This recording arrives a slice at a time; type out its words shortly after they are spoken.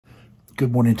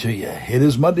Good morning to you. It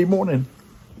is Monday morning.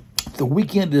 The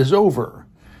weekend is over.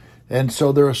 And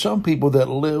so there are some people that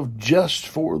live just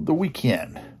for the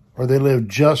weekend, or they live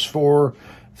just for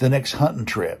the next hunting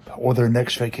trip or their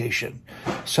next vacation.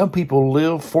 Some people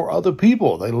live for other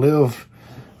people. They live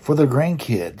for their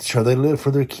grandkids, or they live for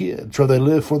their kids, or they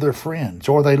live for their friends,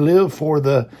 or they live for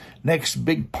the next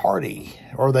big party,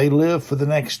 or they live for the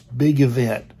next big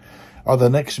event, or the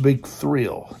next big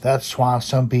thrill. That's why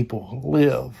some people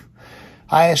live.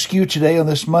 I ask you today on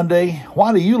this Monday,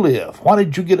 why do you live? Why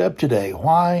did you get up today?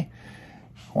 Why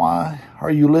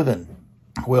are you living?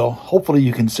 Well, hopefully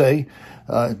you can say,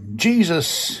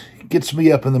 Jesus gets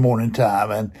me up in the morning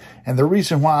time. And the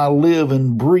reason why I live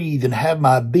and breathe and have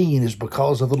my being is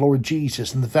because of the Lord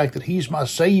Jesus and the fact that He's my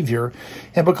Savior.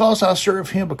 And because I serve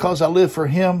Him, because I live for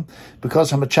Him,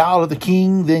 because I'm a child of the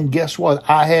King, then guess what?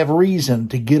 I have reason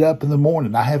to get up in the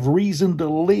morning. I have reason to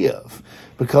live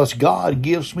because God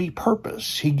gives me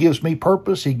purpose. He gives me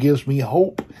purpose. He gives me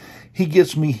hope. He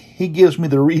gives me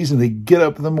the reason to get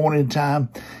up in the morning time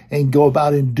and go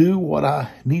about and do what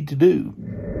I need to do.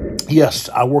 Yes,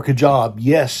 I work a job.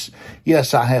 Yes,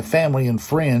 I have family and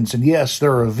friends. And yes,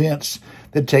 there are events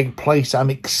that take place I'm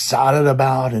excited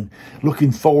about and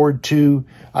looking forward to.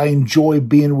 I enjoy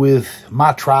being with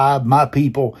my tribe, my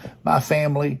people, my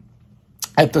family.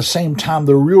 At the same time,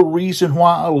 the real reason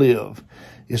why I live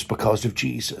is because of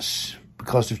Jesus.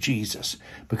 Because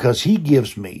He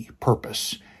gives me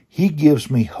purpose. He gives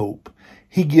me hope.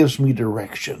 He gives me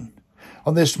direction.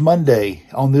 On this Monday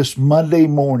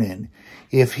morning,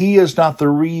 if He is not the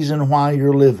reason why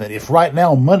you're living, if right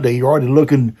now Monday you're already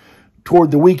looking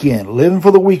toward the weekend, living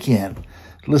for the weekend,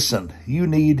 listen, you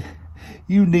need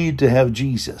to have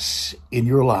Jesus in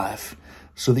your life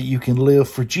so that you can live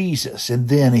for Jesus. And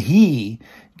then He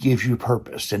gives you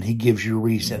purpose and He gives you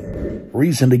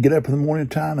reason to get up in the morning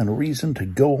time and a reason to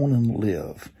go on and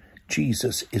live.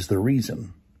 Jesus is the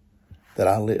reason that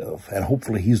I live, and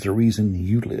hopefully He's the reason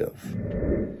you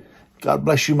live. God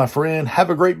bless you, my friend. Have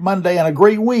a great Monday and a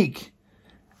great week.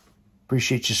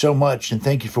 Appreciate you so much, and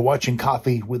thank you for watching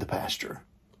Coffee with the Pastor.